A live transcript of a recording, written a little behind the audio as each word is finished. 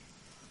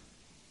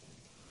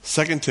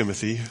2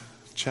 Timothy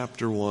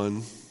chapter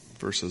 1,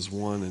 verses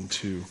 1 and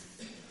 2.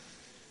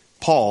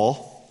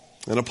 Paul,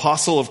 an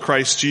apostle of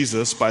Christ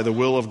Jesus by the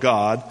will of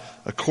God,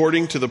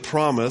 according to the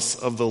promise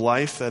of the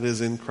life that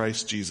is in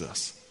Christ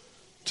Jesus.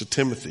 To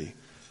Timothy,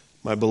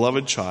 my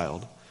beloved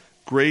child,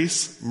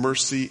 grace,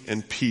 mercy,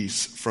 and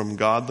peace from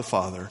God the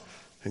Father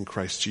and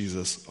Christ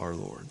Jesus our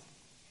Lord.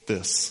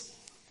 This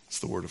is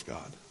the word of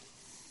God.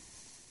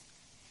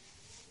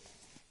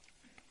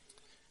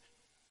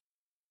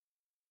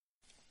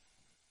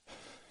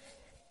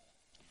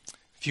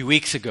 A few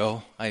weeks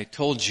ago, I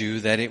told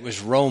you that it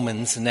was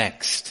Romans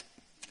next.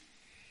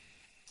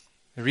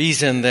 The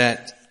reason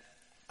that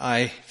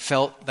I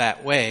felt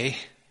that way,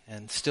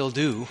 and still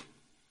do,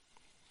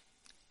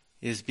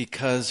 is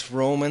because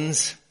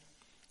Romans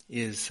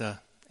is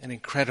an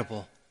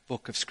incredible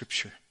book of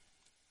Scripture.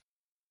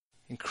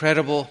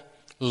 Incredible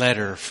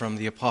letter from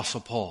the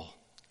Apostle Paul.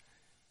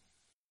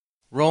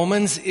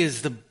 Romans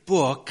is the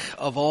book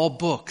of all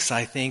books,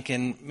 I think,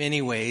 in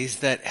many ways,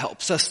 that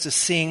helps us to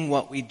sing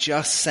what we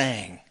just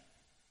sang,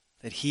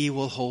 that He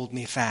will hold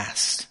me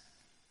fast.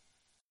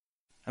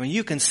 I mean,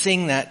 you can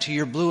sing that till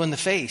you're blue in the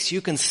face.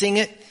 You can sing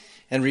it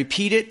and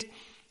repeat it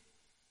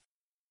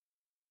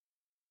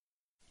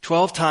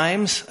 12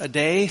 times a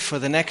day for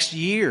the next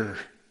year.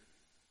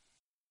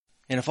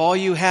 And if all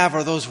you have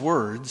are those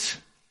words,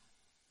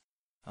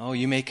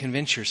 you may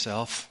convince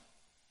yourself,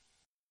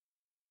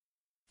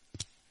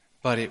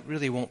 but it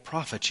really won't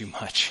profit you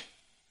much.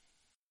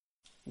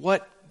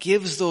 What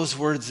gives those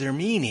words their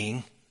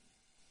meaning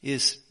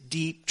is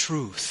deep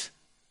truth.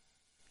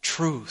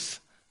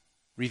 Truth.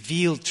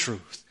 Revealed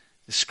truth.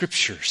 The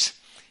Scriptures.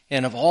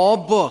 And of all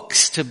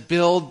books to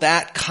build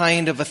that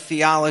kind of a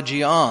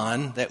theology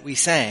on that we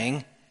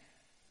sang,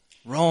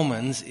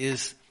 Romans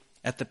is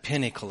at the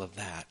pinnacle of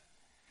that.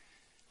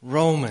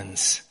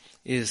 Romans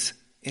is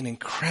an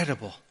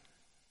incredible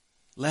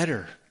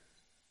letter.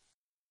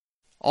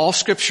 All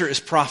Scripture is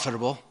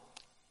profitable.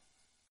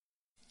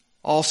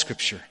 All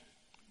Scripture.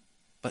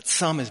 But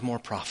some is more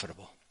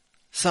profitable.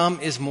 Some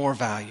is more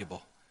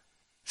valuable.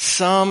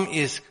 Some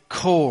is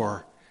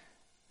core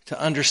to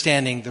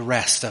understanding the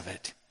rest of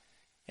it.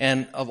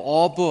 And of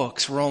all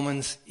books,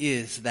 Romans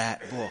is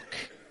that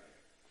book.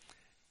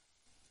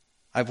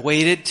 I've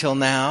waited till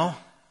now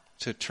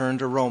to turn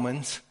to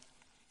Romans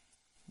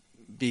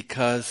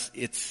because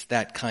it's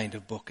that kind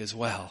of book as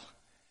well.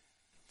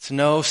 It's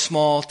no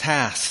small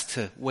task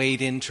to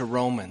wade into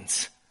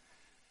Romans.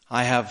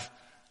 I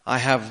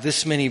have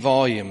this many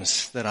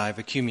volumes that I've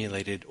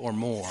accumulated or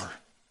more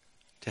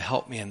to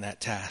help me in that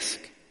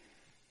task.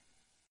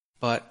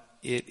 But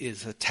it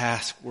is a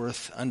task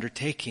worth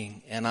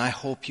undertaking, and I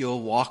hope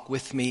you'll walk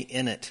with me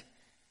in it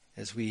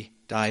as we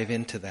dive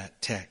into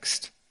that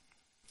text.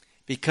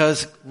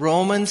 Because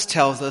Romans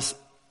tells us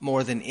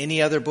more than any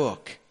other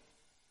book,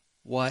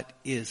 what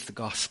is the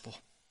gospel?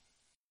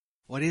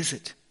 What is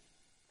it?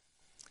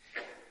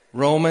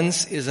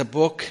 Romans is a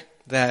book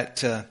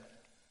that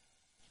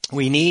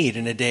we need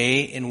in a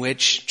day in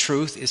which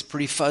truth is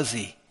pretty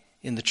fuzzy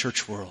in the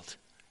church world.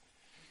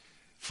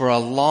 For a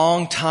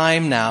long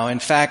time now, in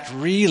fact,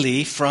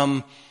 really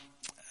from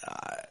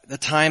the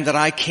time that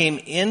I came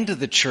into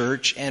the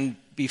church and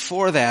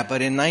before that,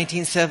 but in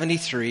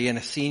 1973, and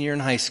a senior in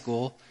high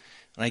school,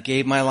 when I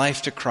gave my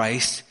life to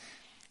Christ,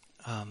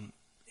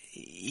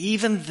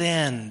 even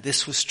then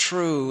this was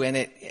true,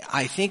 and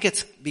I think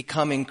it's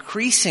become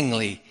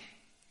increasingly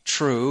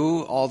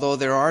true, although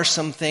there are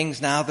some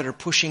things now that are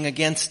pushing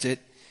against it,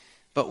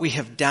 but we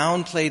have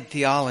downplayed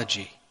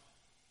theology.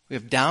 We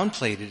have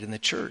downplayed it in the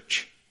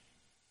church.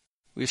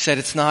 We've said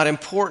it's not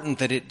important,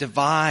 that it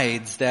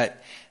divides,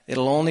 that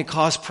it'll only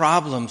cause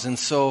problems, and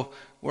so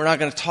we're not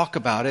going to talk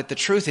about it. The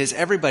truth is,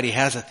 everybody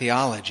has a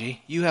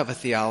theology. You have a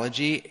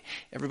theology.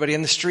 Everybody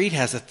on the street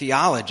has a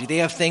theology. They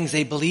have things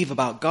they believe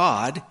about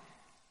God.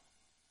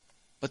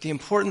 But the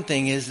important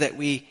thing is that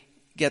we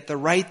get the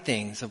right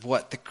things of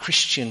what the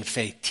Christian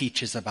faith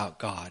teaches about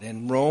God.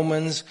 And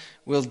Romans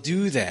will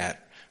do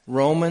that.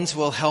 Romans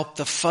will help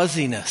the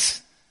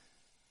fuzziness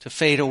to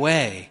fade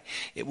away.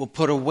 It will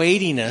put a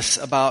weightiness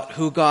about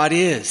who God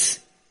is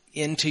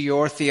into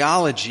your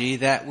theology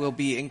that will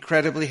be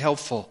incredibly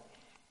helpful.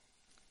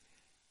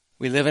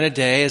 We live in a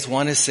day, as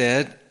one has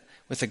said,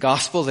 with a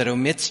gospel that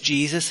omits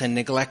Jesus and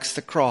neglects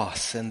the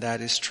cross, and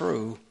that is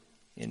true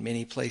in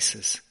many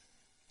places.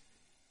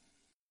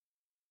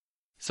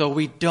 So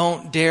we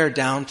don't dare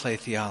downplay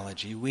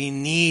theology. We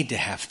need to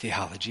have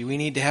theology. We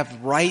need to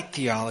have right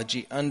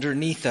theology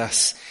underneath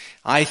us.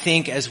 I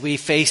think as we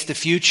face the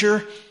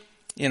future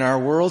in our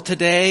world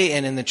today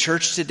and in the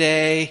church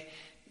today,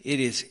 it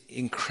is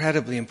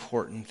incredibly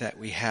important that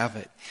we have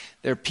it.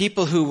 There are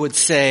people who would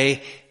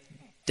say,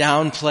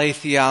 downplay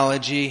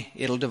theology,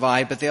 it'll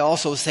divide, but they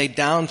also say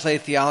downplay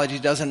theology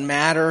doesn't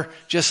matter,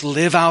 just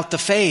live out the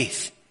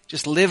faith.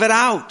 Just live it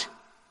out.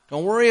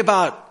 Don't worry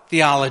about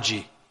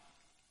theology.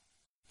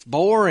 It's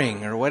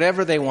boring, or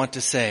whatever they want to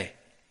say.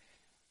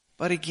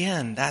 But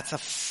again, that's a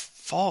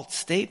false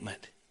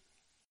statement.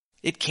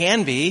 It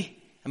can be,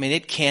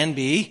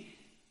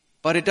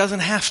 but it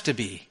doesn't have to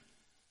be.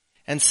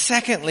 And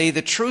secondly,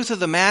 the truth of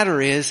the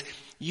matter is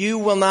you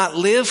will not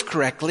live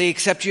correctly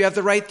except you have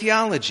the right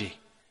theology.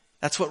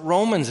 That's what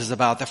Romans is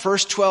about. The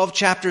first 12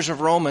 chapters of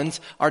Romans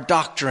are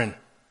doctrine.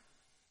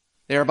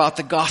 They're about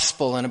the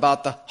gospel and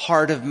about the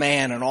heart of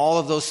man and all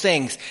of those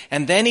things.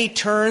 And then he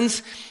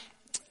turns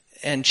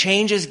and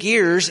changes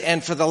gears,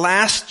 and for the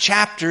last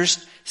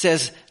chapters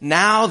says,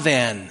 now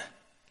then,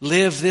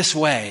 live this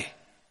way.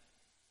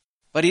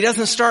 But he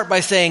doesn't start by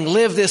saying,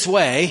 live this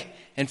way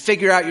and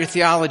figure out your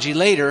theology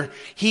later.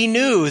 He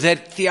knew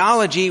that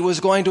theology was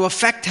going to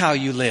affect how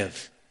you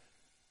live.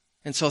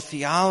 And so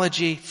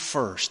theology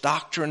first,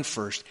 doctrine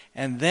first,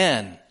 and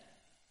then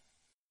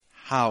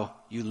how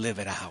you live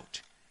it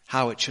out,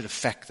 how it should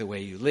affect the way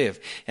you live.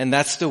 And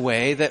that's the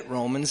way that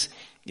Romans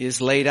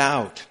is laid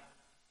out.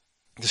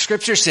 The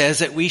scripture says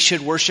that we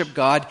should worship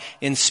God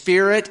in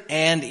spirit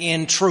and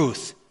in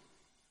truth.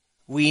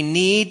 We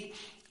need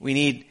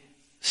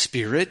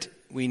spirit,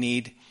 we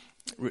need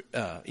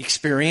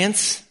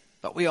experience,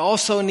 but we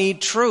also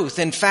need truth.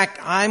 In fact,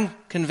 I'm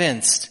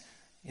convinced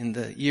in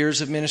the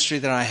years of ministry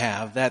that I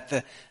have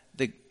that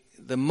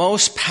the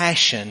most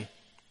passion,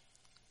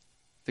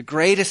 the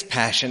greatest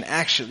passion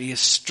actually is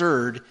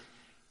stirred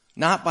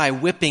not by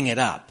whipping it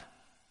up,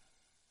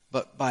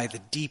 but by the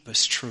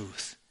deepest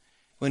truth.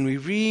 When we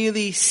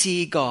really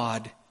see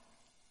God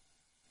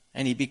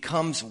and he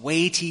becomes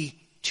weighty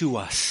to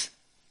us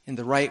in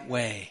the right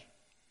way,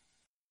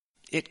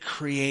 it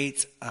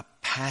creates a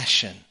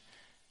passion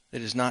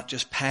that is not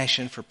just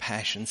passion for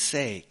passion's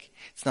sake.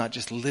 It's not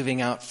just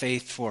living out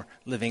faith for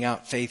living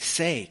out faith's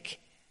sake,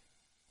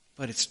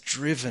 but it's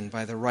driven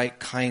by the right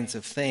kinds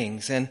of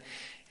things.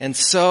 And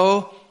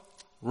so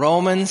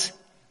Romans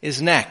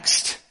is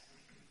next.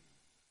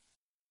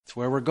 It's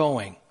where we're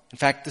going. In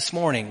fact, this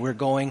morning we're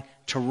going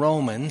to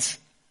Romans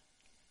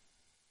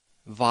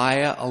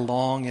via a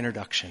long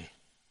introduction.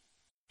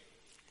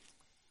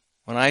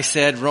 When I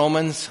said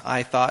Romans,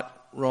 I thought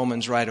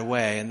Romans right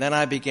away. And then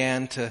I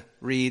began to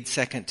read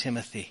 2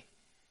 Timothy.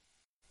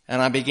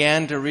 And I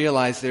began to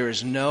realize there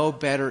is no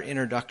better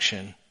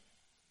introduction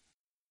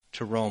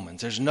to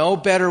Romans. There's no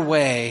better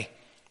way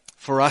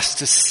for us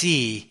to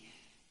see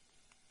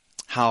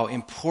how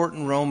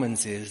important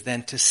Romans is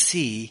than to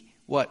see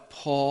what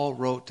Paul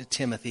wrote to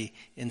Timothy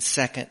in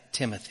 2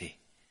 Timothy.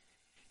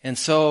 And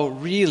so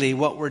really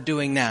what we're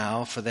doing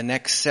now for the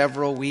next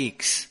several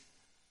weeks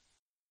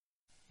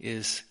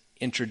is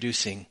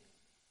introducing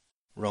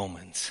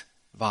Romans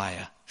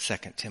via 2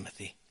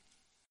 Timothy.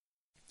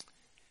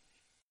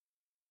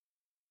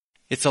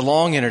 It's a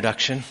long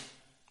introduction,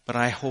 but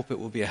I hope it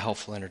will be a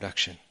helpful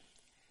introduction.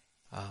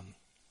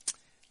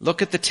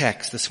 Look at the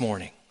text this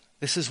morning.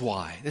 This is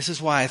why. This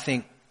is why I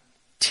think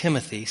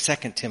Timothy, 2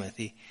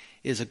 Timothy,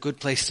 is a good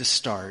place to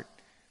start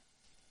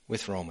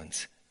with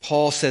Romans.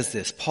 Paul says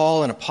this,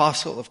 Paul, an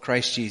apostle of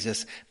Christ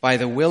Jesus, by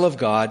the will of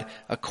God,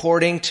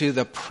 according to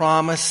the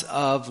promise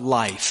of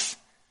life.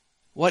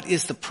 What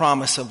is the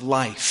promise of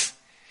life?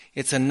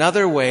 It's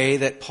another way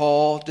that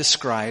Paul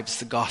describes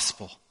the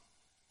gospel.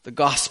 The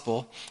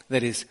gospel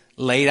that is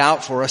laid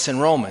out for us in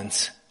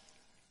Romans.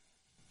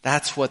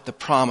 That's what the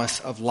promise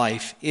of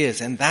life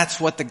is. And that's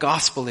what the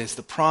gospel is,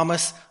 the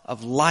promise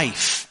of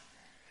life.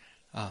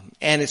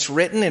 And it's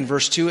written in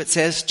verse 2, it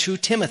says, to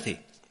Timothy.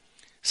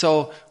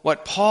 So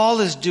what Paul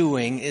is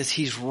doing is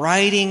he's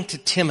writing to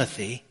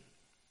Timothy,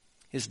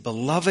 his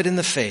beloved in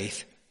the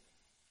faith.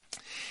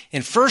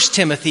 In 1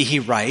 Timothy he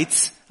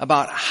writes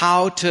about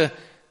how to,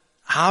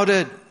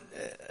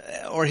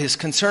 or his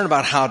concern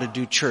about how to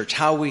do church,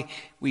 how we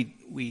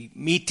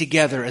meet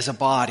together as a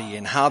body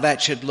and how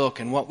that should look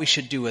and what we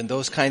should do and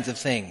those kinds of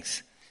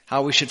things.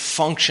 How we should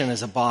function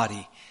as a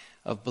body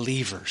of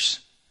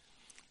believers.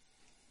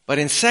 But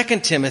in 2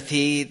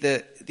 Timothy,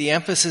 the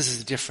emphasis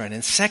is different.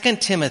 In 2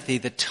 Timothy,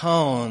 the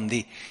tone,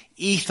 the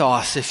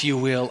ethos, if you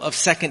will, of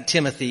 2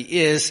 Timothy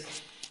is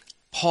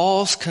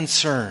Paul's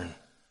concern.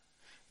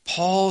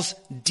 Paul's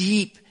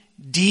deep,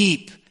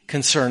 deep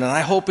concern. And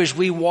I hope as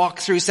we walk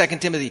through 2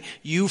 Timothy,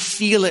 you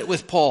feel it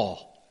with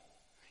Paul.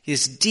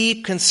 His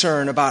deep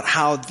concern about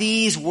how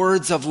these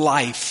words of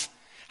life,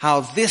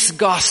 how this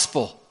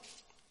gospel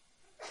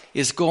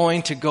is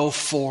going to go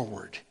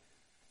forward.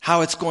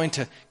 How it's going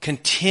to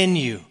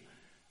continue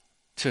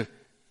to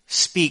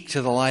speak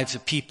to the lives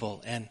of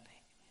people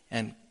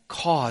and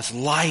cause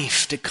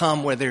life to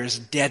come where there is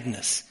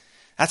deadness.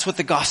 That's what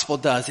the gospel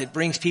does. It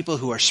brings people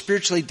who are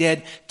spiritually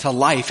dead to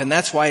life. And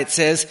that's why it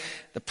says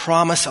the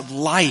promise of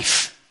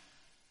life.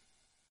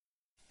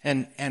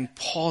 And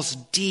Paul's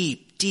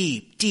deep,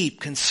 deep,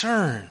 deep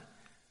concern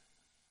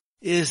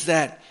is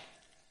that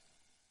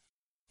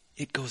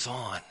it goes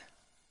on.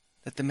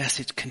 That the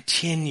message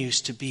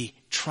continues to be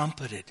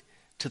trumpeted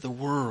to the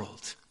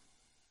world.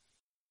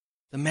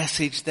 The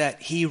message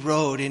that he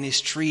wrote in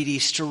his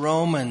treatise to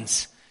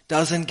Romans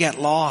doesn't get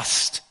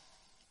lost.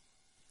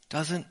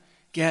 Doesn't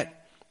get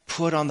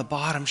put on the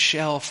bottom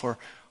shelf or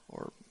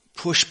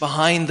pushed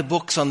behind the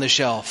books on the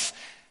shelf.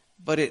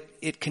 But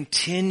it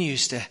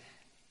continues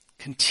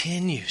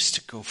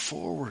to go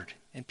forward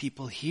and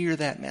people hear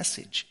that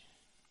message.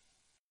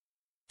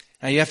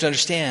 Now you have to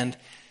understand,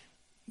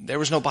 there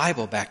was no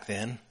Bible back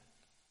then.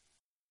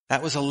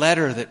 That was a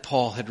letter that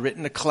Paul had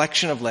written, a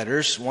collection of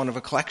letters, one of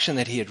a collection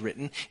that he had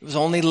written. It was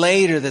only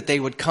later that they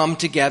would come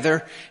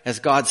together as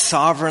God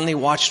sovereignly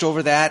watched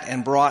over that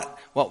and brought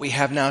what we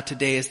have now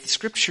today as the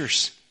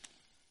Scriptures.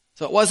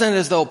 So it wasn't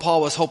as though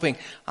Paul was hoping,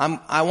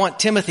 I want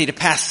Timothy to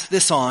pass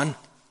this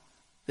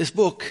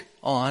book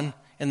on,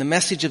 and the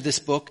message of this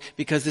book,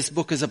 because this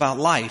book is about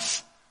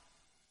life.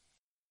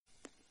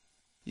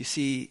 You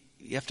see,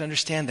 you have to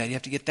understand that. You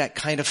have to get that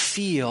kind of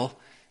feel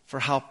for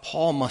how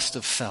Paul must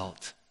have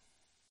felt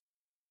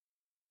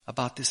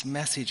about this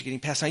message getting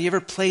passed. Now, you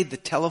ever played the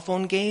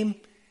telephone game?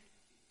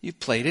 You've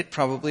played it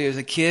probably as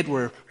a kid,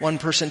 where one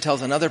person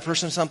tells another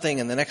person something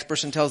and the next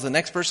person tells the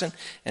next person,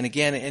 and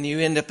again, and you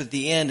end up at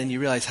the end and you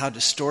realize how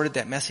distorted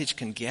that message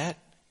can get.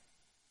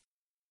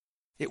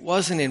 It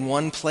wasn't in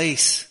one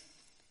place,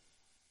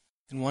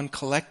 in one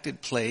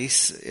collected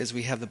place, as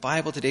we have the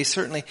Bible today.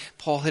 Certainly,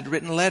 Paul had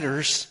written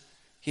letters.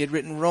 He had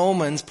written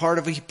Romans. Part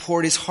of it, he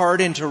poured his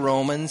heart into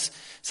Romans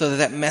so that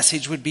that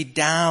message would be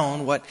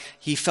down, what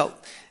he felt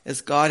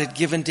as God had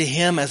given to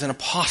him as an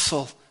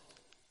apostle,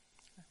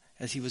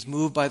 as he was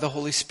moved by the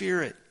Holy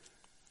Spirit.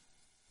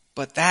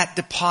 But that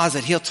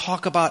deposit, he'll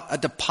talk about a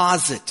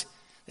deposit,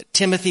 that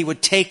Timothy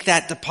would take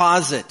that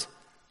deposit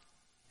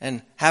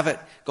and have it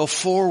go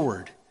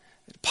forward.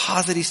 The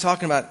deposit he's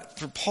talking about,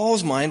 for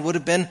Paul's mind, would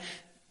have been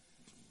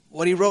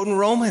what he wrote in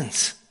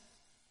Romans.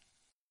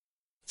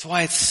 That's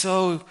why it's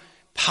so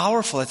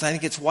powerful. I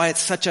think it's why it's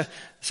such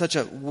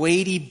a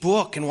weighty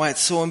book, and why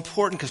it's so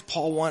important, because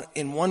Paul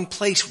in one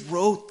place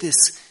wrote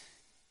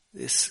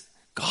this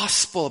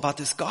gospel, about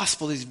this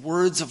gospel, these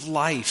words of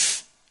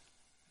life.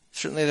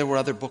 Certainly there were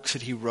other books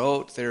that he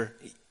wrote. They're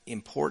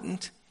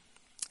important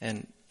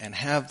and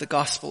have the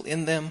gospel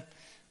in them,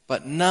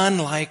 but none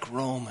like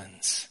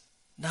Romans.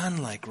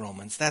 None like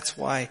Romans. That's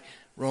why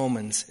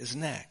Romans is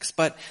next.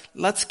 But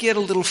let's get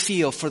a little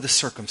feel for the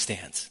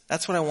circumstance.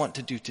 That's what I want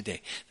to do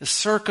today. The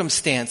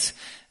circumstance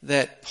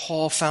that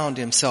Paul found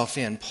himself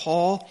in.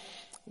 Paul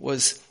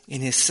was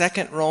in his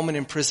second Roman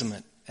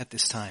imprisonment at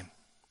this time.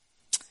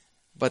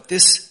 But the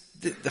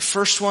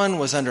first one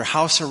was under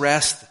house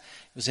arrest. It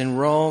was in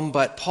Rome,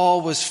 but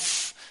Paul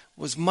was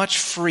much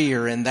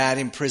freer in that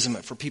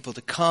imprisonment for people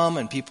to come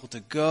and people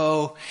to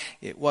go.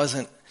 It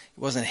wasn't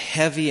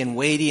heavy and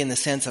weighty in the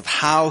sense of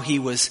how he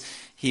was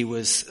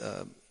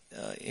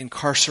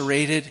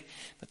incarcerated,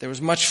 but there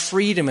was much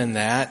freedom in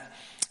that.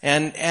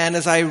 And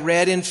as I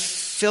read in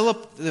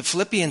the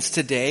Philippians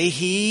today,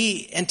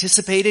 he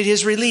anticipated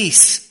his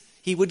release.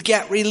 He would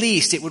get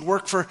released. It would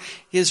work for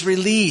his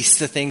release,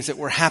 the things that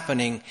were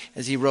happening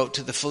as he wrote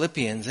to the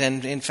Philippians,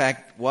 and in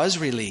fact was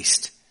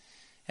released.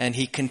 And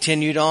he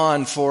continued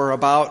on for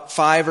about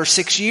 5 or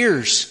 6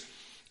 years,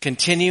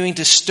 continuing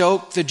to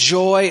stoke the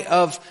joy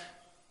of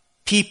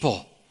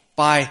people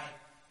by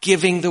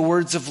giving the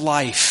words of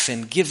life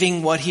and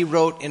giving what he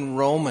wrote in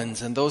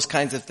Romans and those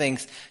kinds of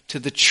things to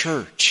the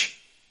church.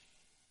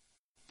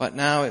 But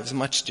now it was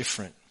much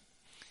different.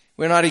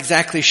 We're not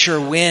exactly sure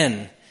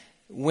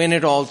when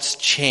it all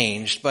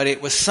changed, but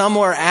it was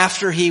somewhere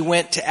after he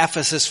went to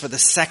Ephesus for the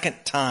second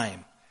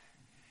time.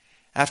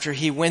 After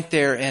he went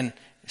there and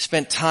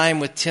spent time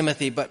with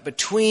Timothy. But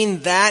between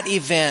that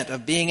event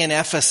of being in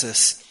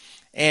Ephesus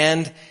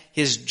and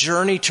his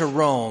journey to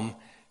Rome,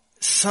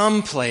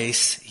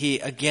 someplace he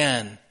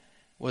again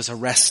was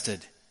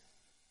arrested,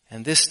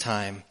 and this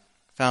time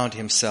found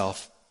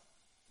himself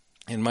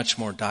in much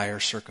more dire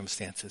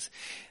circumstances.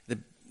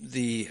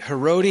 The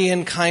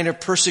Herodian kind of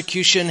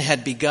persecution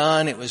had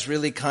begun. It was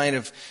really kind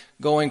of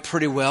going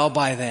pretty well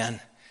by then.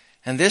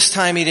 And this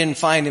time he didn't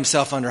find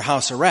himself under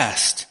house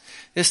arrest.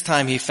 This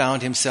time he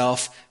found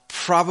himself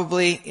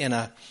probably in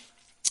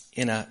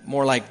a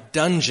more like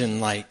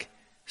dungeon-like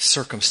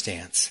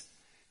circumstance.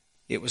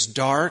 It was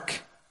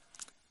dark.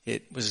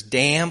 It was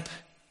damp.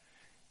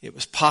 It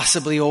was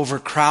possibly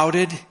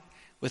overcrowded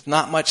with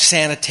not much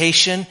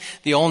sanitation.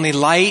 The only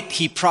light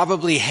he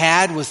probably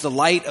had was the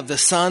light of the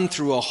sun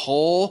through a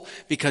hole,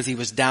 because he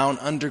was down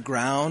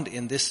underground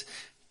in this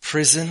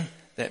prison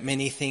that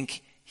many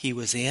think he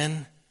was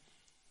in.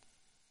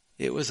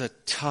 It was a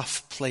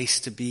tough place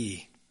to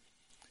be.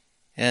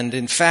 And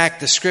in fact,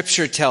 the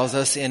scripture tells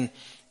us in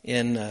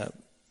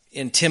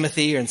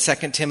Timothy, or in 2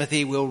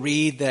 Timothy, we'll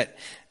read that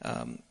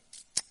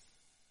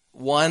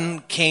one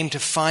came to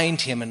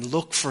find him and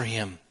look for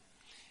him,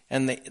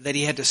 and that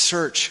he had to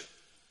search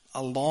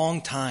a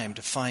long time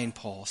to find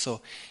Paul. So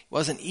it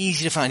wasn't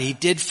easy to find. He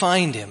did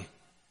find him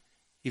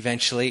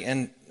eventually,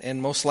 and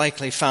most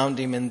likely found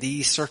him in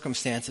these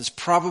circumstances,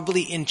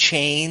 probably in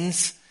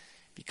chains,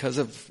 because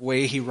of the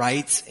way he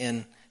writes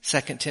in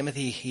 2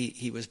 Timothy.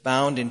 He was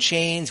bound in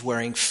chains,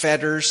 wearing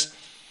fetters,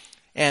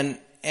 and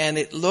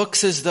it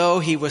looks as though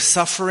he was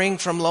suffering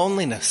from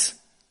loneliness.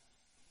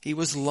 He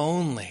was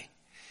lonely.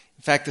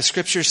 In fact, the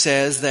scripture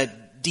says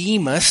that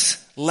Demas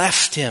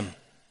left him.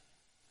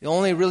 The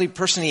only really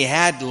person he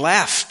had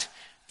left,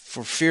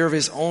 for fear of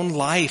his own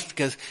life,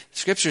 because the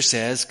scripture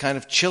says, kind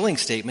of chilling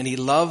statement, he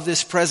loved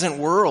this present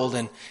world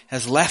and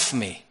has left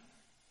me.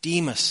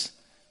 Demas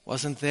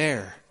wasn't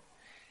there.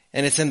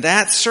 And it's in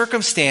that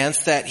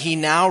circumstance that he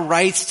now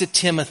writes to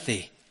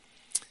Timothy.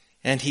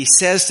 And he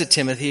says to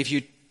Timothy,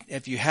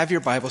 if you have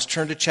your Bibles,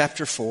 turn to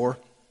chapter 4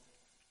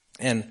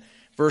 and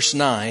verse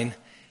 9.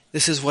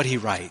 This is what he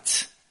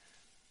writes.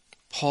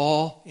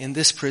 Paul, in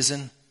this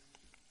prison,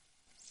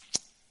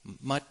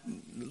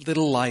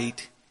 little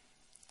light,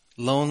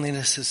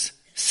 loneliness is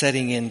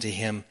setting into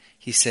him.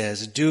 He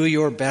says, do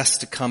your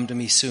best to come to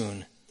me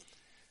soon.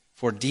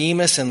 For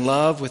Demas, in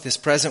love with this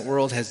present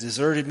world, has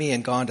deserted me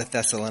and gone to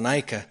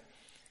Thessalonica.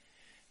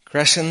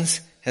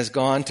 Crescens has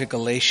gone to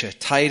Galatia,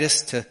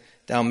 Titus to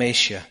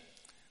Dalmatia.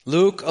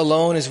 Luke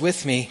alone is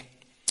with me.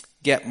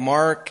 Get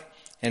Mark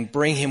and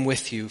bring him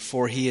with you,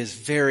 for he is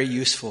very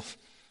useful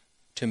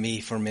to me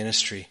for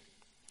ministry.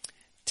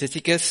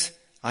 Tychicus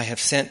I have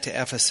sent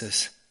to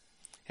Ephesus.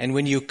 And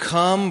when you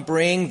come,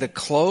 bring the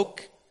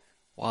cloak.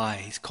 Why?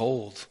 He's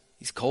cold.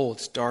 He's cold.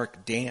 It's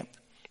dark, damp,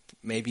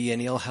 maybe in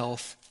ill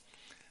health.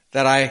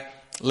 That I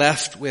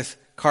left with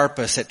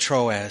Carpus at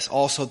Troas,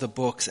 also the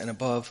books, and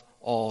above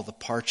all the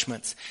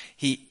parchments.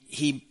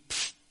 He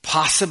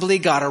possibly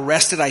got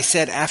arrested, I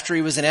said, after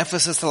he was in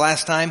Ephesus the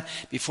last time,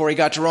 before he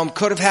got to Rome.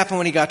 Could have happened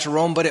when he got to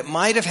Rome, but it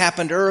might have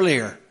happened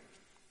earlier.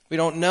 We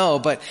don't know,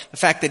 but the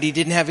fact that he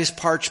didn't have his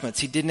parchments,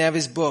 he didn't have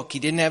his book, he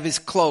didn't have his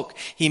cloak,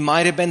 he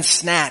might have been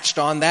snatched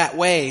on that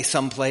way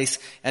someplace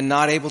and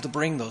not able to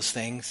bring those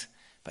things.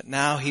 But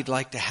now he'd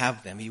like to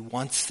have them. He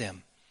wants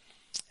them.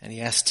 And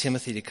he asked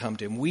Timothy to come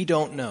to him. We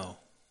don't know.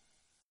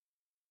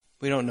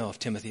 We don't know if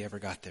Timothy ever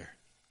got there.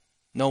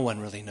 No one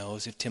really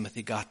knows if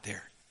Timothy got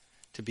there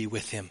to be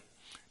with him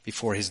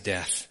before his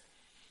death.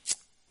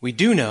 We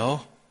do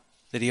know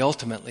that he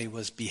ultimately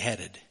was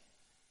beheaded.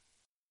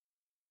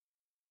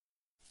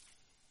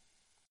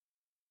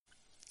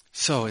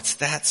 So it's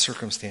that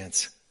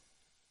circumstance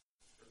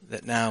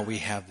that now we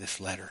have this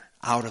letter.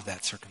 Out of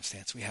that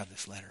circumstance, we have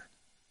this letter.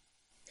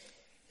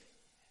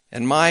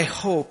 And my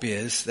hope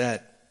is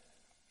that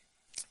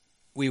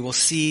we will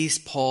seize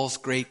Paul's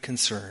great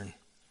concern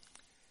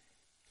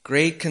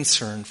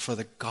for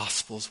the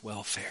gospel's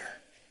welfare.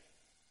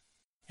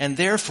 And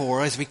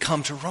therefore, as we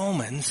come to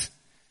Romans,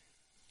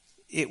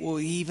 it will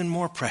be even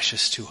more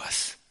precious to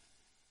us.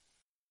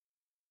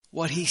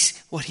 What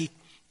he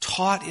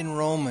taught in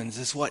Romans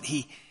is what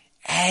he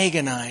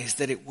agonized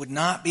that it would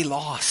not be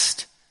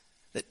lost.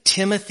 That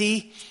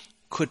Timothy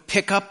could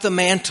pick up the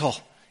mantle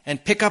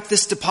and pick up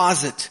this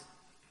deposit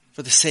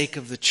for the sake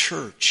of the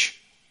church.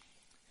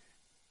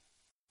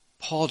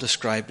 Paul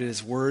described it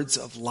as words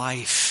of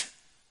life.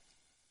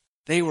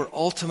 They were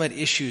ultimate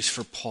issues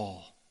for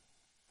Paul.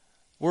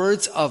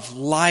 Words of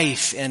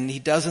life, and he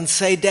doesn't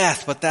say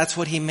death, but that's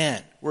what he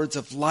meant. Words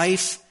of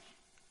life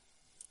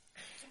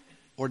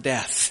or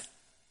death.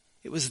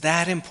 It was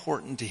that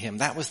important to him.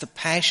 That was the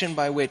passion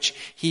by which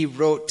he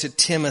wrote to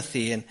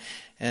Timothy,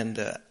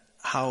 and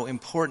how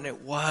important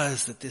it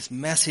was that this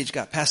message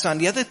got passed on.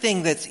 The other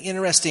thing that's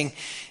interesting,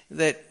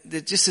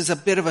 that just is a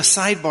bit of a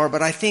sidebar,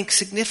 but I think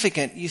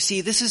significant. You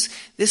see, this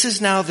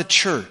is now the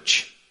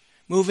church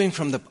moving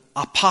from the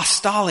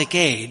apostolic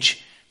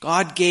age.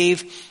 God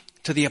gave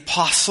to the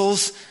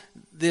apostles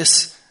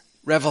this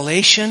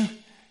revelation.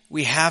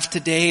 We have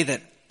today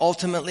that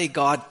ultimately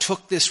God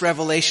took this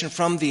revelation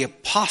from the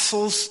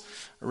apostles,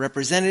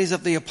 representatives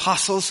of the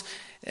apostles,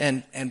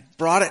 and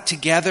brought it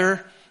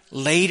together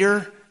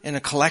later in a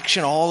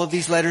collection, all of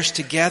these letters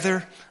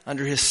together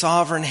under his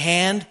sovereign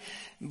hand.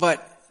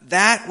 But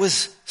that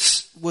was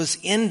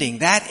ending.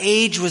 That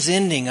age was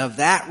ending of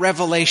that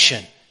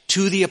revelation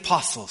to the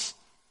apostles.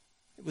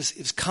 It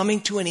was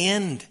coming to an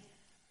end.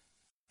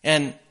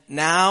 And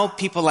now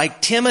people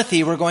like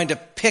Timothy were going to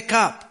pick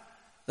up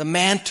the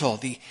mantle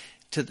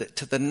to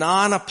the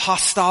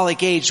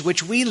non-apostolic age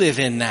which we live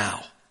in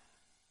now.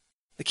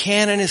 The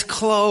canon is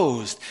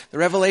closed. The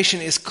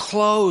revelation is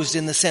closed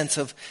in the sense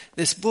of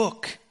this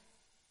book.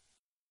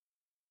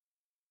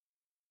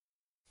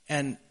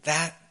 And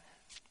that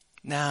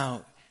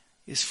now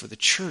is for the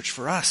church,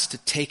 for us to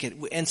take it.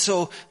 And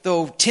so,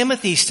 though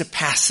Timothy's to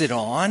pass it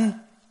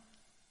on,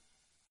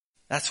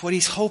 that's what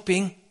he's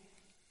hoping,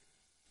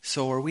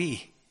 so are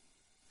we.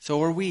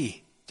 So are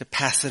we to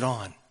pass it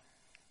on.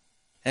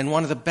 And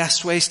one of the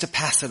best ways to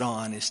pass it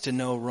on is to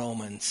know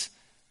Romans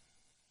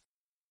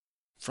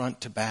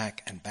front to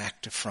back and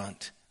back to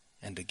front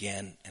and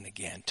again,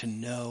 to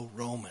know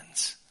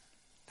Romans.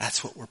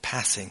 That's what we're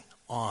passing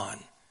on.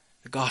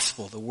 The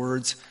gospel, the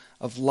words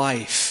of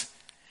life.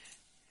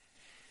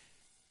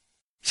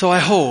 So I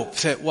hope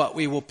that what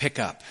we will pick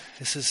up,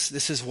 this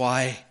is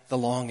why the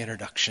long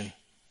introduction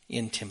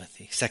in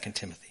Timothy, 2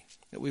 Timothy,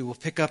 that we will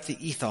pick up the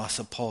ethos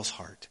of Paul's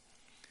heart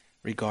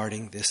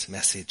regarding this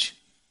message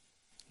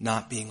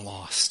not being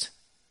lost.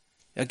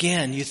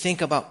 Again, you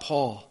think about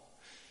Paul.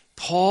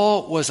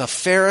 Paul was a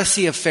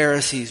Pharisee of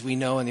Pharisees, we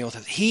know in the Old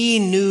Testament. He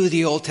knew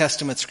the Old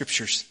Testament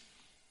scriptures.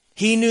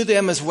 He knew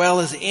them as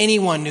well as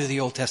anyone knew the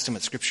Old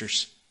Testament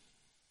scriptures.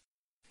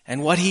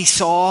 And what he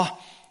saw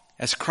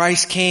as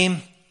Christ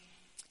came,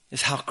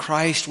 is how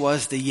Christ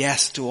was the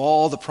yes to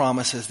all the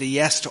promises, the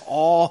yes to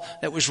all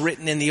that was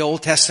written in the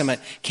Old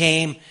Testament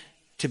came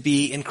to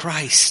be in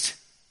Christ.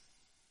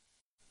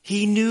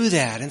 He knew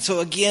that. And so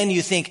again,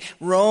 you think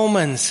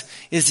Romans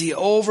is the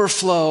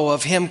overflow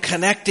of him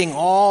connecting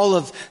all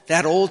of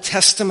that Old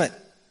Testament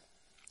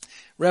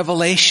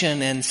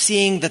revelation and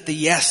seeing that the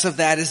yes of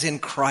that is in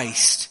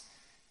Christ.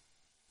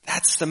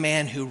 That's the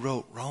man who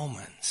wrote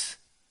Romans.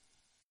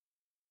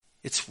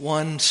 It's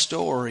one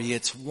story.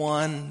 It's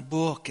one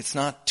book. It's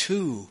not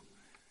two.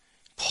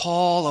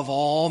 Paul of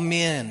all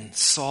men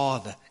saw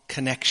the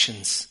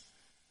connections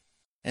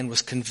and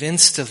was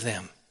convinced of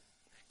them.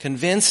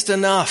 Convinced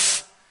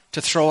enough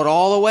to throw it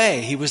all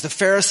away. He was the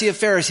Pharisee of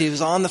Pharisees. He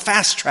was on the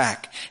fast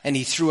track and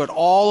he threw it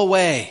all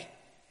away.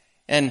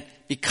 And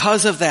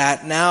because of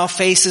that, now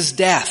faces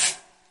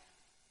death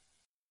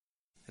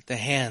at the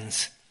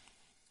hands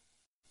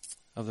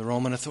of the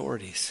Roman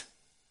authorities.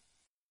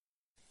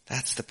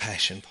 That's the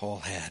passion Paul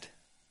had.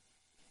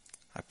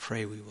 I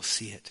pray we will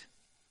see it.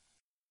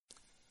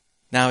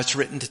 Now it's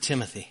written to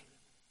Timothy.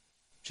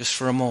 Just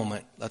for a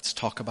moment, let's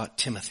talk about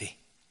Timothy.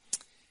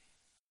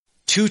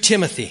 To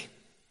Timothy.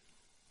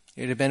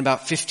 It had been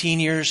about 15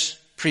 years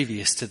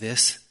previous to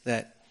this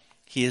that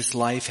his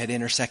life had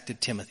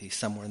intersected Timothy,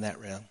 somewhere in that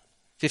realm.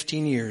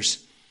 15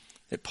 years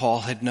that Paul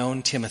had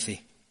known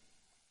Timothy.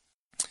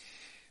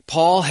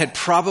 Paul had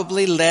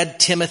probably led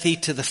Timothy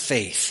to the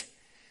faith.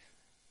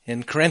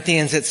 In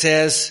Corinthians it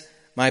says,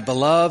 my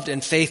beloved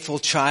and faithful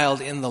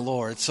child in the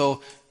Lord.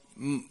 So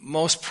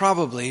most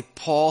probably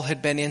Paul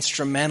had been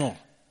instrumental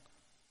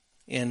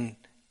in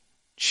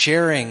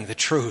sharing the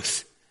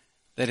truth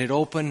that had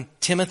opened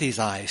Timothy's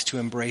eyes to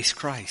embrace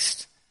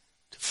Christ,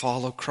 to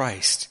follow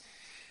Christ.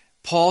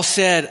 Paul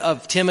said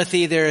of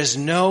Timothy, there is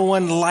no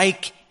one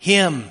like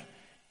him.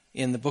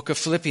 In the book of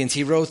Philippians,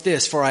 he wrote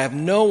this, for I have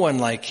no one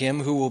like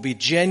him who will be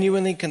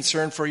genuinely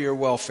concerned for your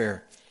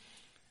welfare.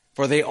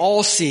 For they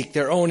all seek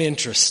their own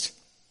interest,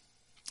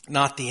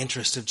 not the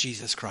interest of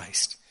Jesus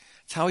Christ.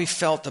 That's how he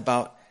felt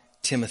about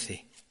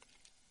Timothy.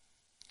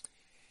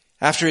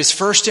 After his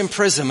first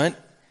imprisonment,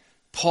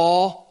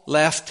 Paul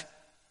left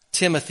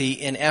Timothy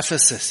in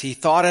Ephesus. He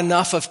thought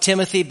enough of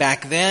Timothy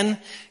back then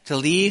to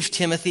leave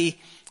Timothy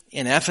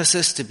in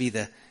Ephesus to be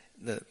the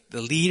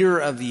leader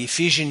of the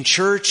Ephesian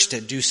church, to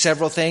do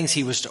several things.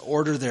 He was to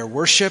order their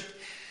worship.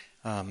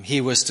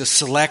 He was to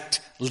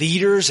select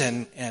leaders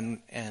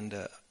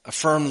and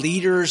affirm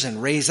leaders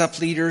and raise up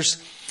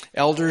leaders,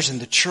 elders in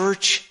the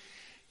church.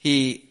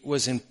 He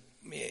was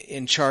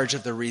in charge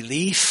of the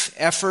relief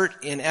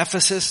effort in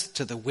Ephesus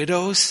to the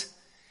widows.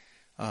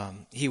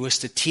 He was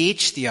to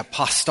teach the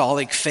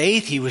apostolic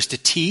faith. He was to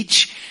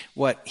teach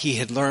what he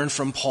had learned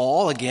from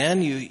Paul.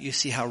 Again, you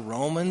see how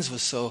Romans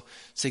was so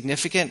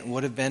significant and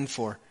would have been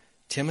for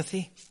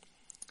Timothy.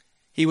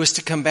 He was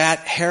to combat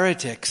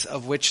heretics,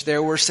 of which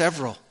there were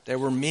several. There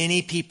were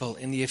many people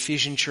in the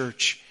Ephesian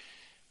church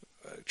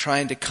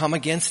trying to come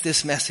against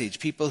this message.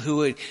 People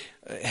who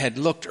had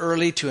looked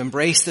early to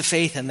embrace the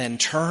faith and then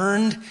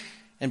turned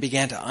and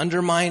began to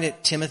undermine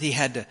it. Timothy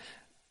had to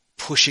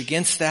push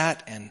against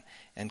that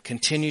and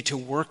continue to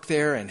work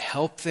there and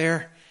help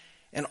there.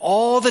 And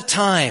all the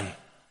time,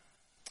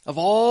 of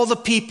all the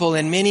people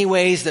in many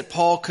ways that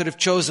Paul could have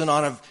chosen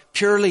on a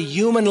purely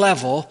human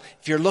level,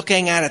 if you're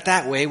looking at it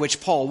that way,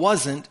 which Paul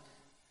wasn't,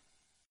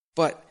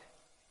 but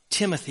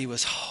Timothy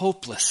was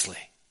hopelessly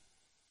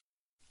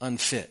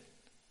unfit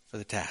for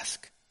the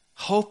task.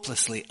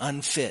 Hopelessly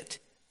unfit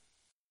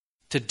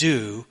to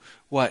do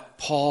what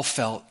Paul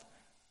felt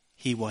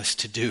he was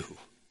to do.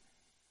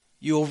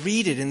 You'll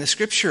read it in the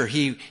scripture.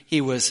 He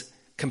was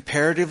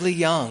comparatively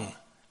young.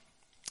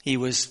 He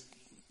was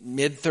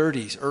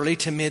mid-30s, early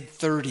to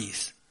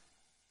mid-30s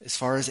as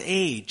far as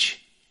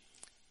age.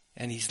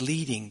 And he's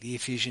leading the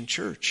Ephesian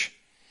church.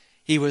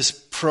 He was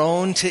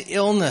prone to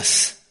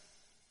illness.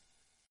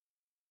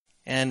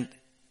 And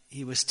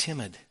he was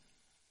timid.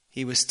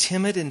 He was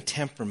timid in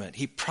temperament.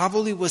 He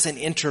probably was an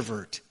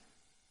introvert.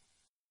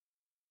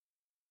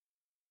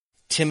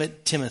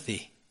 Timid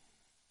Timothy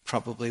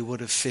probably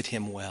would have fit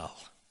him well.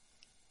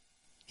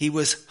 He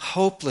was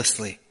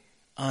hopelessly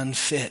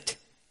unfit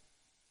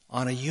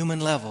on a human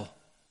level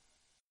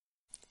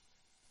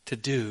to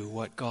do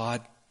what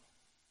God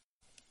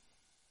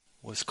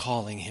was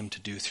calling him to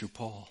do through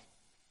Paul.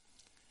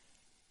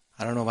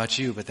 I don't know about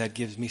you, but that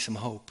gives me some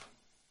hope.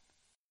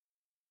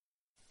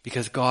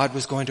 Because God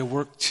was going to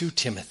work through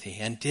Timothy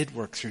and did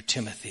work through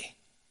Timothy.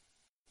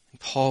 And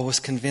Paul was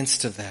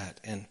convinced of that.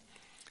 And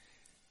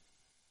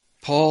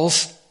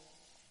Paul's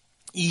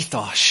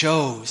ethos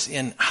shows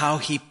in how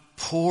he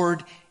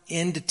poured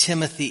into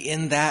Timothy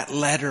in that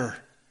letter,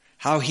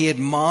 how he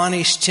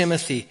admonished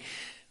Timothy,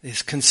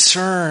 his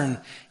concern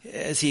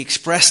as he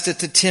expressed it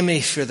to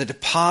Timothy for the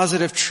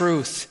deposit of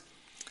truth.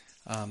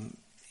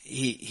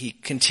 He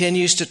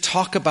continues to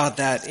talk about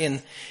that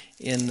in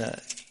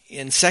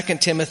 2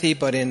 Timothy,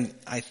 but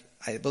I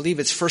believe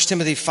it's 1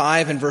 Timothy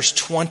 5 and verse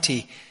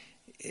 20.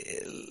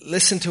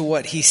 Listen to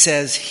what he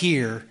says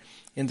here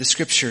in the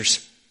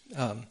scriptures.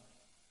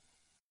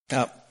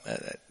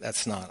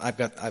 that's not.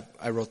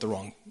 I wrote the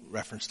wrong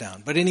reference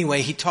down. But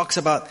anyway, he talks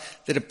about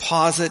the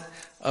deposit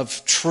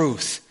of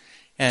truth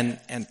and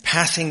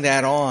passing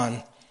that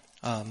on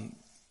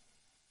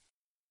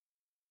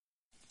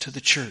to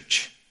the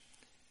church.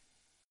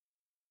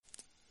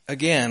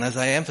 Again, as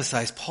I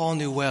emphasized, Paul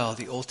knew well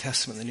the Old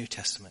Testament and the New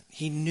Testament.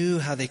 He knew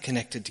how they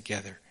connected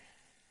together.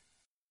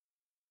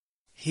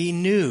 He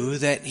knew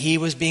that he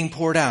was being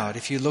poured out.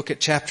 If you look at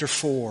chapter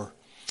 4,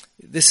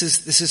 this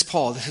is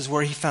Paul. This is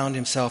where he found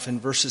himself in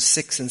verses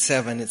 6 and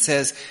 7. It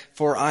says,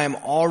 "For I am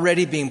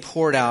already being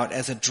poured out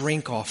as a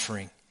drink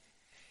offering,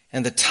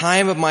 and the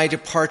time of my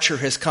departure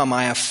has come.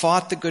 I have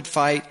fought the good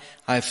fight.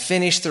 I have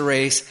finished the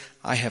race.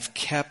 I have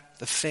kept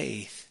the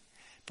faith."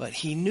 But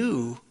he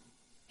knew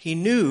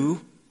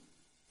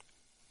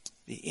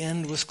the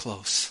end was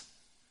close.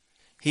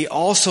 He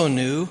also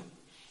knew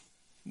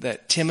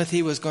that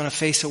Timothy was going to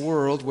face a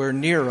world where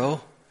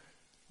Nero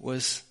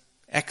was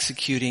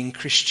executing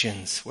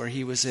Christians, where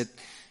he was at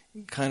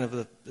kind of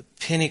the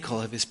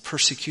pinnacle of his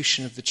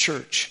persecution of the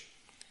church.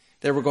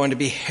 There were going to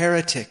be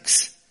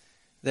heretics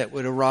that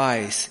would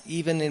arise,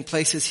 even in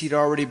places he'd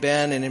already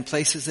been and in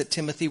places that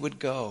Timothy would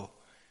go.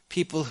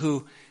 People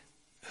who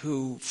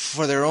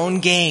for their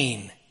own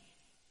gain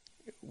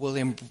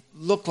will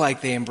look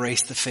like they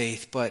embrace the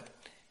faith, but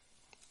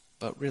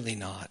really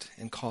not,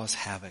 and cause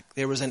havoc.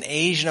 There was an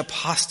Asian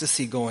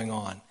apostasy going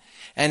on.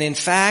 And in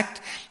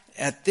fact,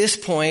 at this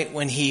point,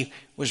 when he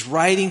was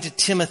writing to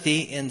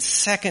Timothy in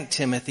 2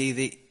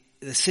 Timothy,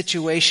 the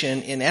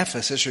situation in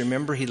Ephesus,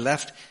 remember he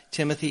left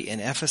Timothy in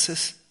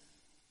Ephesus?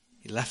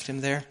 He left him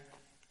there,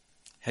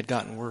 had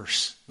gotten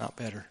worse, not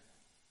better.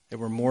 There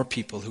were more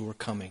people who were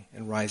coming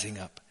and rising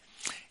up.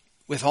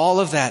 With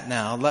all of that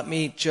now, let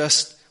me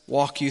just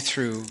walk you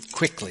through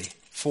quickly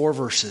 4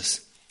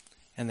 verses,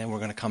 and then we're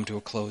going to come to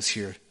a close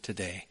here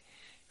today.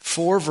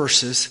 4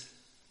 verses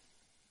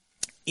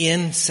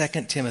in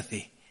 2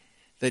 Timothy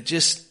that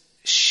just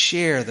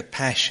share the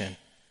passion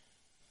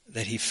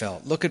that he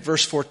felt. Look at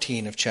verse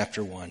 14 of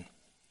chapter 1.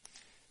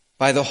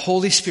 "By the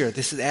Holy Spirit,"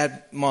 this is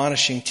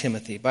admonishing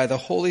Timothy, "by the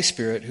Holy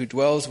Spirit who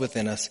dwells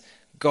within us,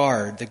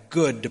 guard the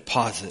good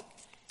deposit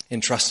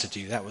entrusted to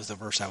you." That was the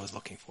verse I was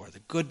looking for. The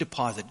good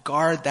deposit.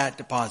 Guard that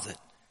deposit.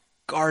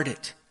 Guard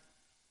it.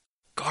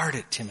 Guard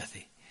it,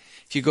 Timothy.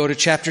 If you go to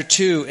chapter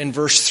 2 and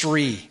verse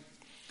 3,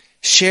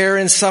 "Share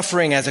in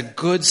suffering as a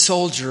good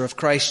soldier of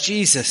Christ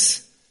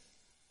Jesus."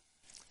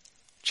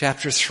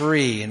 Chapter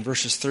 3 and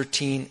verses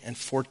 13 and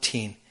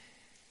 14.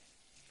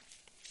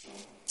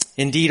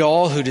 "Indeed,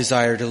 all who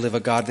desire to live a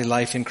godly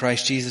life in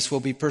Christ Jesus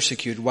will be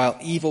persecuted, while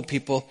evil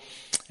people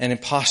and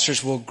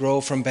impostors will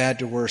grow from bad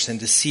to worse, and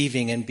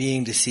deceiving and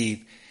being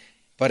deceived.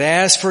 But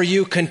as for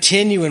you,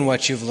 continue in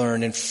what you've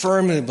learned and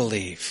firmly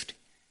believed."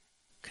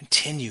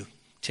 Continue,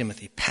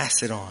 Timothy.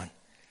 Pass it on.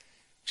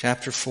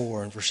 Chapter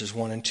 4 and verses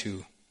 1 and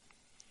 2.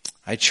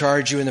 "I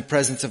charge you in the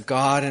presence of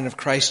God and of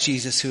Christ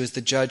Jesus, who is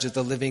the judge of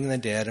the living and the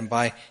dead, and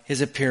by his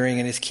appearing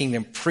in his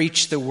kingdom,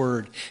 preach the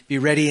word. Be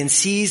ready in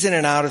season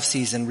and out of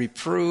season.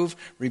 Reprove,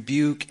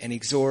 rebuke, and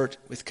exhort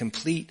with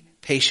complete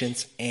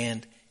patience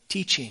and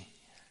teaching."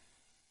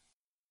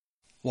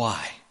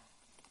 Why?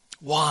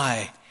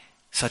 Why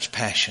such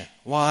passion?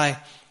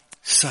 Why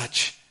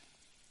such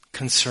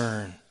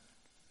concern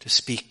to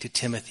speak to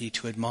Timothy,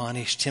 to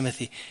admonish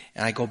Timothy?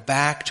 And I go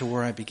back to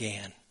where I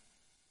began.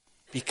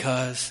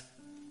 Because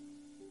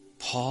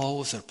Paul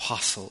was an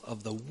apostle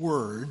of the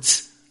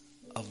words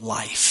of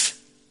life.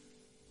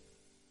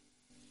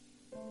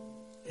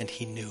 And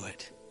he knew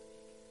it.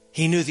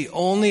 He knew the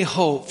only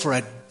hope for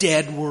a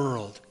dead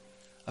world,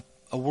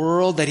 a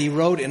world that he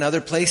wrote in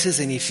other places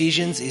in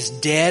Ephesians is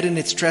dead in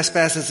its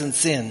trespasses and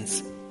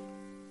sins,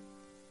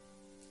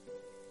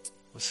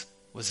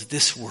 was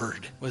this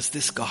word, was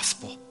this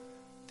gospel,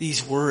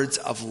 these words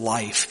of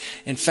life.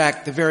 In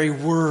fact, the very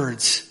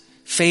words,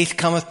 "Faith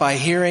cometh by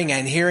hearing,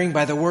 and hearing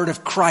by the word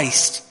of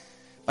Christ,"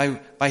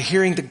 by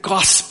hearing the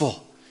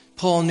gospel.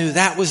 Paul knew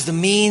that was the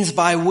means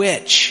by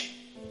which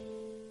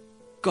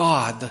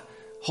God, the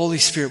Holy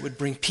Spirit, would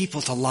bring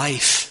people to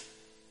life.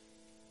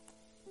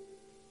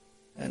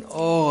 And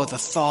oh, the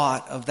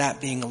thought of that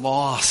being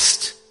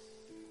lost,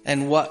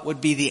 and what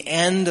would be the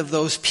end of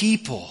those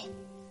people,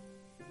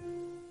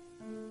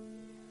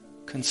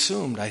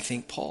 consumed, I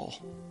think, Paul.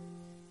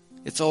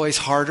 It's always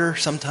harder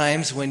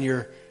sometimes when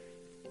you're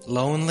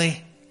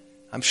lonely.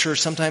 I'm sure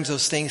sometimes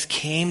those things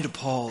came to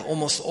Paul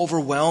almost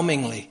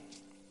overwhelmingly.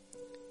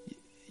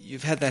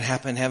 You've had that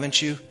happen,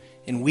 haven't you?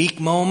 In weak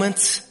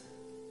moments.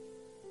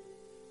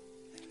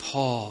 And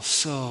Paul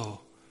so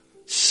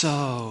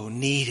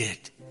needed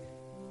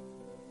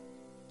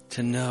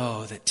to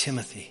know that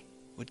Timothy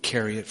would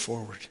carry it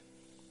forward.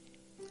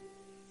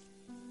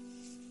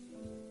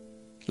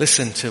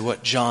 Listen to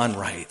what John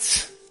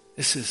writes.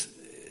 This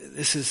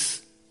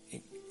is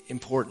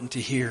important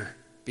to hear,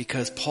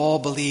 because Paul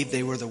believed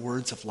they were the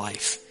words of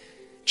life.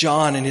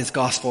 John in his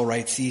gospel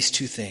writes these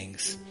 2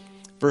 things.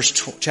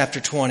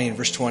 Chapter 20 and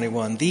verse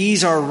 21.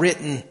 "These are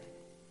written,"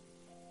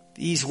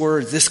 these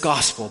words, this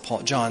gospel,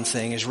 John's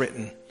saying, is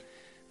written,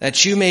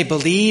 that you may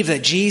believe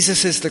that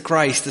Jesus is the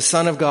Christ, the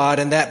Son of God,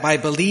 and that by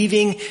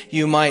believing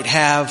you might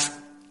have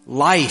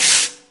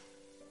life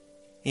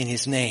in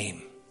his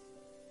name.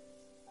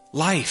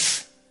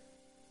 Life.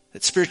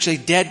 That spiritually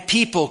dead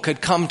people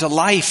could come to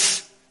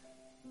life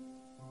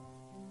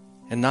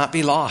and not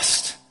be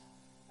lost.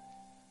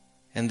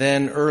 And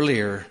then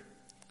earlier,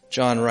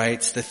 John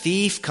writes, the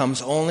thief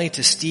comes only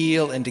to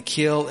steal and to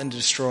kill and to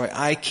destroy.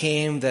 I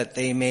came that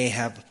they may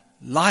have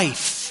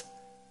life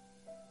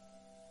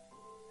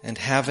and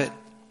have it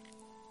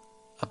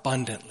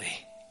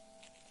abundantly.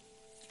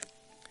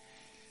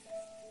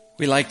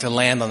 We like to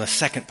land on the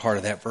second part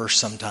of that verse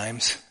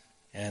sometimes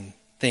and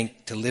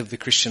think to live the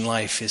Christian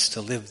life is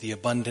to live the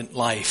abundant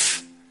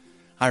life.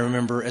 I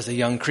remember as a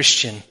young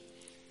Christian,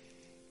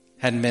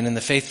 hadn't been in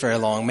the faith very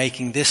long,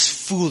 making this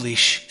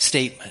foolish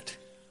statement.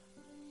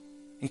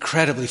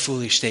 Incredibly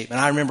foolish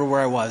statement. I remember where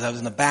I was. I was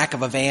in the back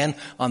of a van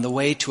on the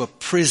way to a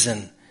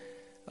prison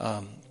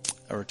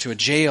or to a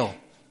jail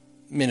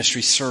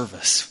ministry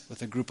service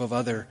with a group of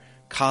other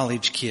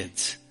college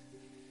kids.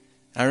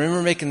 I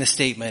remember making the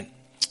statement,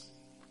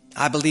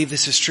 I believe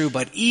this is true,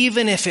 but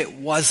even if it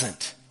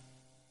wasn't,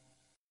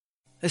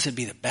 this would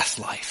be the best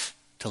life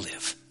to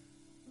live.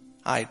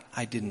 I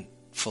didn't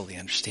fully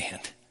understand.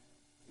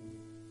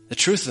 The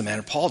truth of the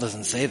matter, Paul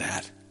doesn't say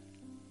that.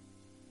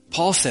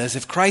 Paul says,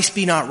 if Christ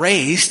be not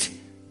raised,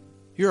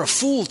 you're a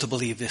fool to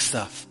believe this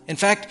stuff. In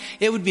fact,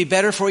 it would be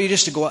better for you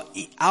just to go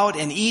out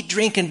and eat,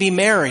 drink, and be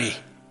merry,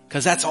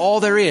 because that's all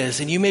there is.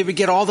 And you maybe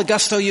get all the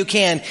gusto you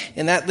can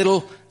in that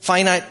little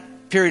finite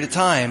period of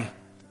time.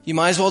 You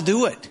might as well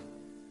do it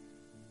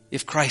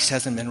if Christ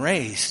hasn't been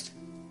raised.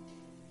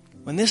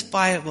 When this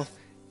Bible,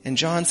 and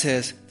John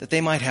says that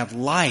they might have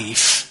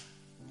life,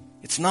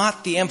 it's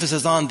not the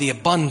emphasis on the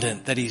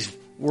abundant that he's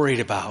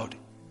worried about.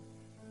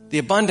 The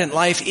abundant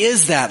life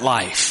is that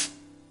life.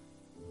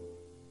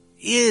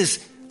 Is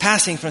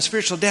passing from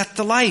spiritual death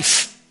to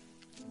life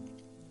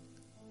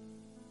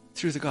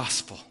through the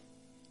gospel.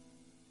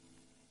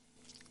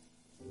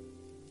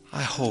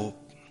 I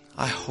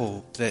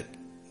hope that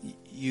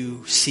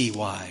you see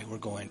why we're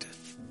going to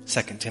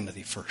 2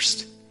 Timothy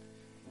first.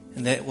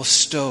 And that it will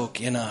stoke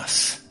in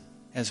us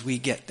as we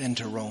get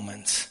into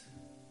Romans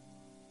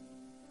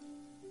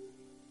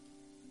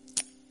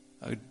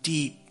a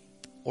deep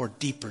or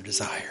deeper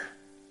desire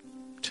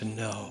to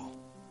know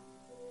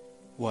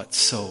what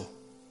so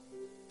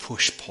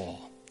pushed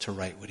Paul to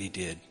write what he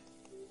did.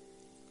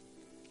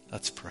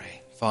 Let's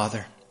pray.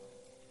 Father,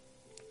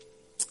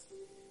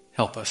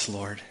 help us,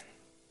 Lord.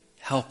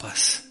 Help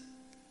us.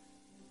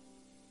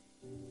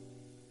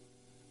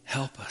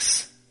 Help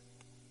us.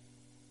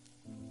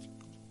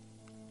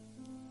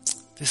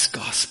 This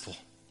gospel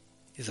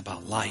is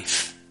about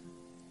life.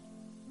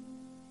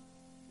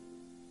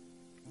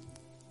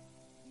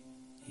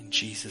 In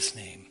Jesus'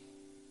 name.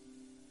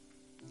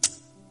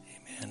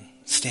 Amen.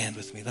 Stand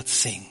with me. Let's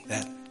sing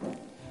that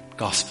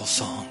gospel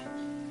song.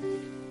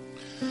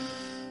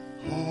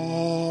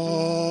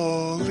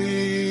 Holy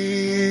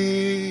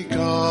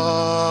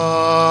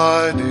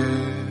God,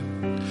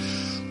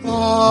 in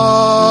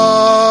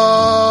love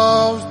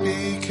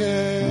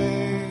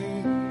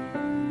became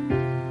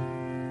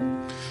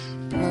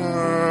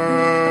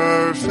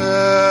perfect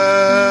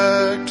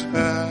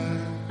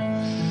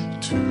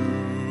man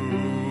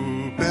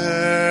to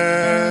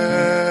bear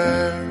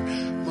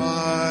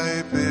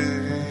my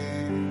pain.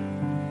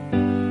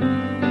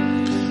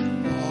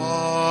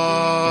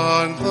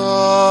 On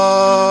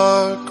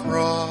the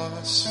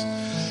cross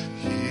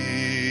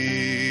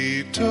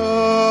he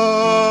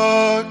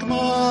took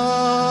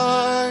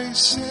my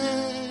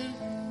sin.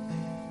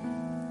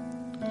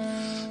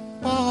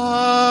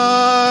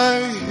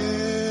 By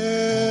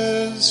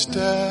his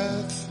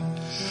death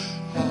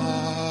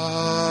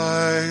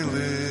I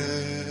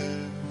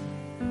live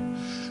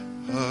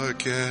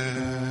again.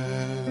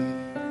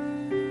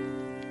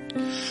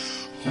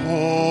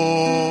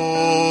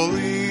 Holy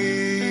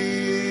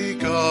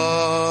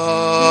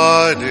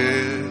God,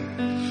 in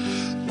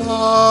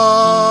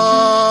love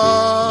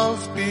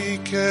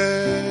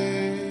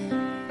became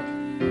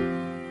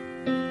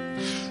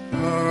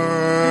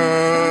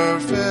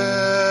perfect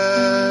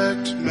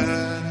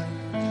man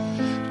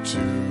to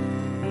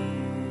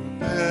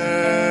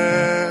bear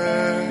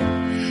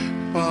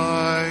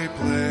my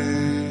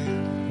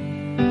blame.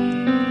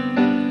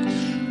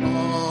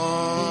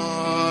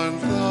 On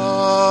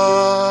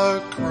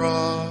the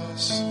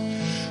cross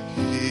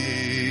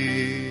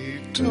he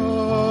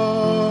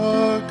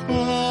took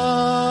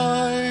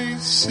my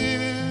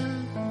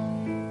sin.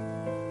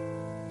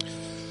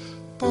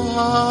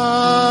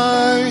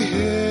 By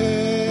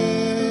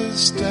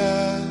his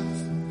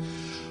death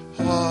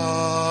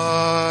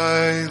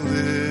I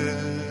live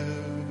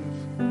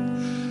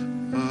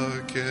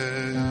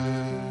again.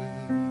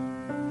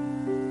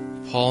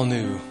 Paul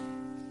knew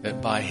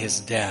that by his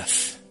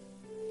death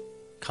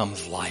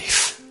comes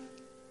life.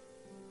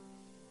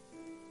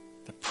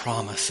 The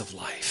promise of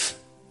life.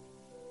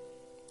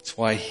 That's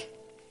why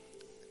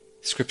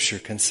Scripture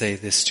can say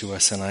this to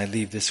us, and I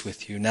leave this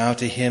with you. Now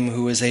to him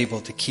who is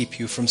able to keep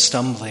you from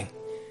stumbling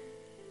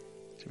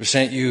to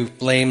present you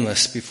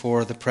blameless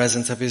before the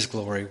presence of his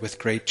glory with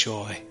great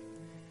joy.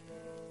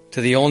 To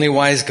the only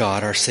wise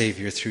God, our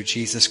Savior, through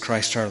Jesus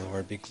Christ our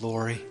Lord, be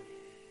glory,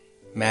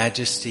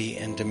 majesty,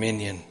 and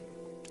dominion,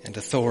 and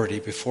authority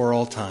before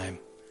all time,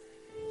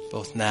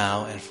 both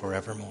now and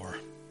forevermore.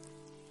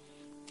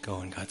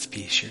 Go in God's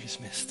peace. You're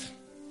dismissed.